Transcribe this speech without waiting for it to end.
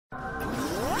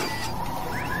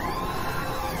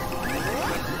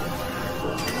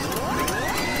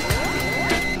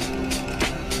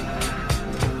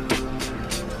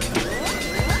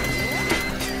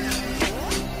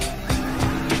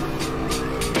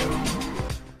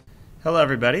Hello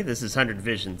everybody, this is 100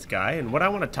 Visions Guy, and what I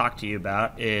want to talk to you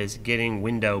about is getting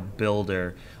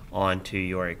WindowBuilder onto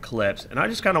your Eclipse. And I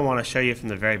just kind of want to show you from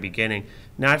the very beginning.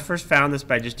 Now I first found this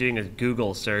by just doing a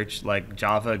Google search like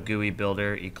Java GUI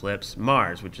Builder Eclipse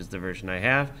Mars, which is the version I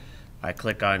have. I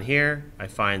click on here, I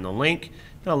find the link.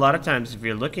 Now a lot of times if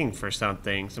you're looking for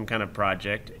something, some kind of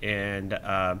project, and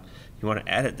you want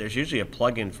to add it, there's usually a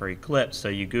plugin for Eclipse. So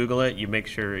you Google it, you make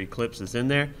sure Eclipse is in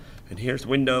there. And here's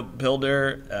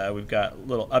WindowBuilder. We've got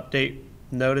little update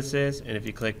notices, and if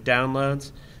you click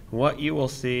downloads, what you will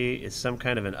see is some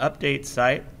kind of an update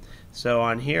site. So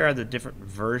on here are the different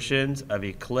versions of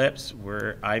Eclipse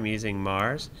where I'm using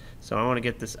Mars. So I want to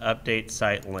get this update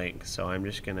site link. So I'm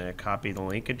just going to copy the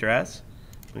link address.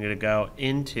 I'm going to go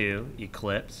into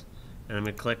Eclipse, and I'm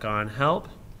going to click on Help,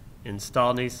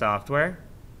 Install New Software.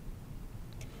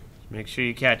 Make sure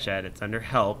you catch that. It's under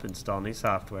Help, Install New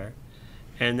Software.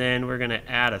 And then we're going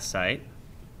to add a site.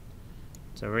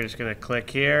 So we're just going to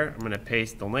click here. I'm going to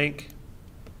paste the link,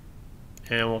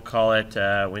 and we'll call it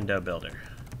WindowBuilder. I'm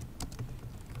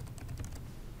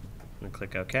going to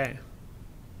click OK.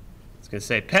 It's going to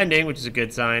say pending, which is a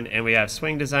good sign, and we have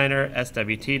Swing Designer,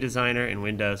 SWT Designer, and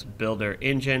Windows Builder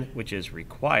Engine, which is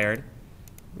required.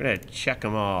 We're going to check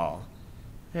them all.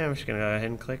 And we're just going to go ahead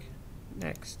and click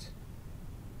Next.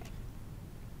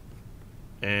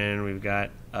 And we've got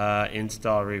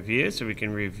install review, so we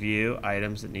can review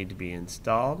items that need to be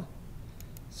installed.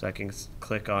 So I can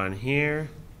click on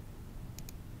here,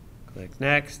 click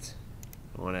next.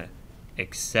 I want to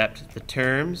accept the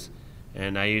terms,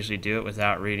 and I usually do it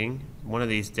without reading. One of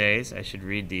these days I should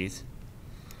read these.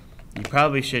 You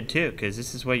probably should too, because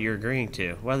this is what you're agreeing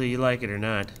to, whether you like it or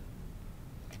not.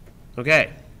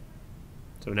 Okay,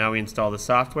 so now we install the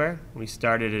software. We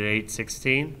started at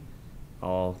 8.16.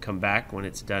 I'll come back when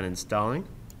it's done installing.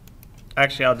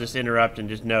 Actually, I'll just interrupt and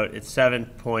just note it's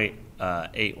 7.81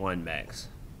 megs.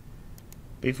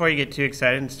 Before you get too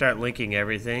excited and start linking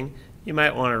everything, you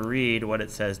might want to read what it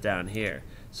says down here.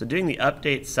 So doing the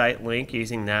update site link,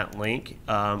 using that link,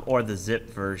 or the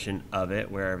zipped version of it,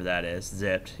 wherever that is,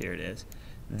 zipped, here it is.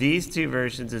 These two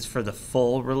versions is for the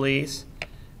full release.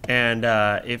 And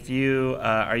if you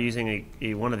are using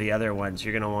one of the other ones,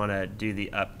 you're going to want to do the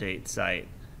update site.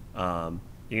 You're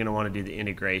going to want to do the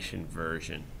integration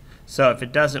version. So if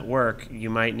it doesn't work, you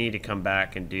might need to come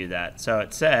back and do that. So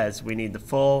it says we need the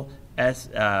full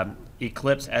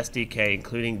Eclipse SDK,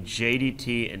 including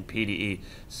JDT and PDE.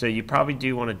 So you probably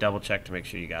do want to double check to make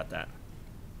sure you got that.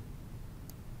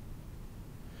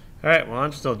 All right, well,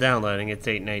 I'm still downloading. It's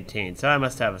 8.19, so I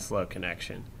must have a slow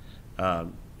connection.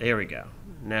 There we go.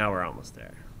 Now we're almost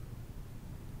there.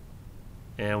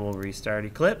 And we'll restart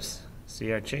Eclipse,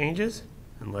 see our changes,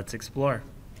 and let's explore.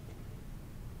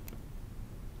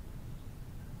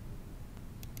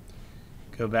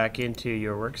 Go back into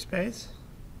your workspace,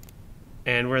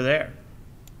 and we're there.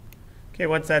 Okay,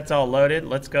 once that's all loaded,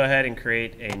 let's go ahead and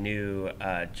create a new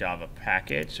Java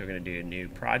package. So we're going to do a new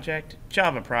project,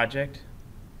 Java project,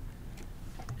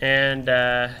 and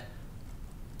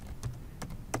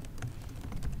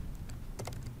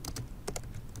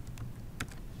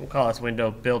we'll call this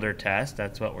WindowBuilder test.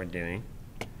 That's what we're doing.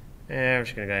 And we're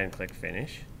just going to go ahead and click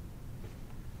Finish.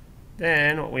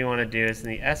 Then what we want to do is in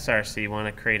the SRC, want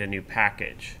to create a new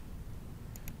package.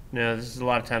 Now this is a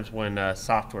lot of times when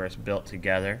software is built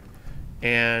together.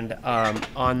 And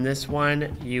on this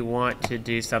one, you want to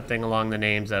do something along the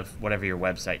names of whatever your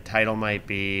website title might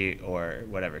be, or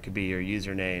whatever. It could be your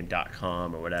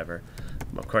username.com or whatever.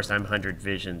 Of course, I'm 100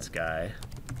 Visions Guy.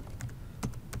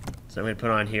 So I'm going to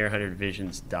put on here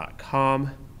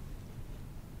 100visions.com.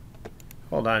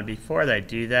 Hold on, before I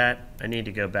do that, I need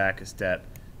to go back a step.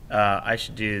 I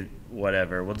should do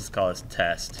whatever. We'll just call this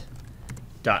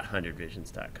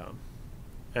test.100visions.com.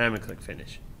 And I'm going to click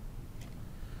Finish.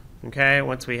 Okay,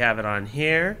 once we have it on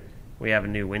here, we have a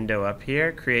new window up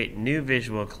here. Create new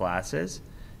visual classes.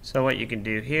 So what you can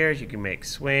do here is you can make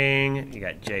swing. You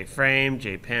got JFrame,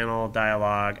 JPanel,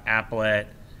 dialog, applet,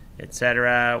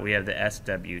 etc. We have the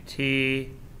SWT.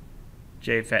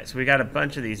 JFET. So we got a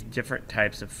bunch of these different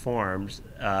types of forms,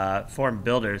 form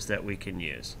builders that we can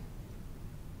use.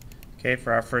 Okay,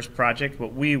 for our first project,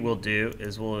 what we will do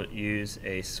is we'll use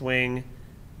a swing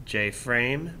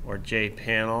JFrame or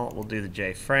JPanel. We'll do the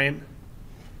JFrame.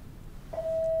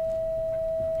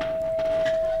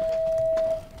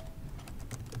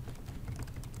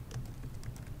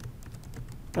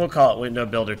 We'll call it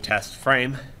WindowBuilder test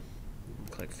frame.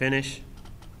 Click Finish.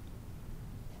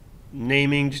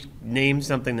 Naming, just name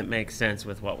something that makes sense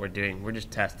with what we're doing. We're just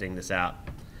testing this out.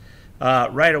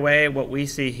 Right away, what we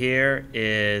see here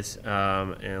is,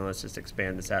 and let's just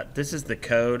expand this out. This is the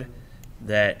code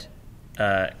that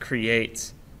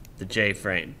creates the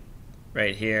J-frame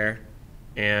right here.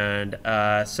 And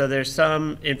so there's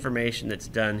some information that's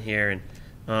done here.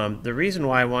 And the reason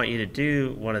why I want you to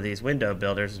do one of these window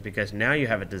builders is because now you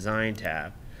have a design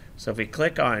tab. So if we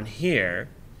click on here,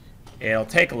 it'll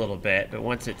take a little bit, but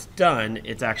once it's done,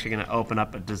 it's actually going to open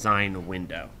up a design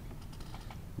window.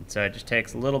 And so it just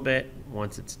takes a little bit.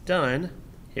 Once it's done,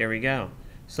 here we go.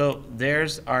 So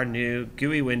there's our new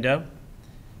GUI window.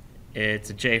 It's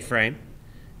a J-frame.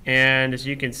 And as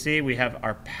you can see, we have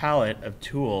our palette of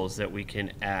tools that we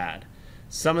can add.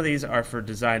 Some of these are for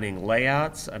designing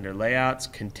layouts. Under layouts,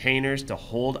 containers to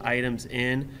hold items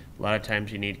in. A lot of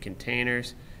times you need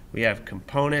containers. We have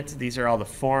components. These are all the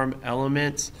form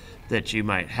elements that you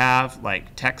might have,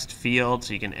 like text field,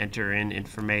 so you can enter in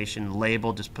information.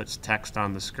 Label just puts text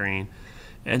on the screen.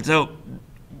 And so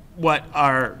what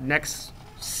our next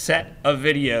set of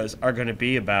videos are going to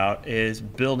be about is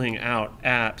building out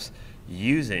apps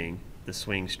using the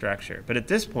swing structure. But at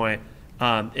this point,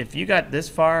 if you got this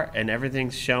far and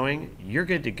everything's showing, you're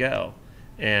good to go.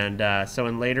 And so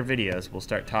in later videos, we'll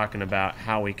start talking about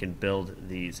how we can build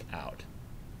these out.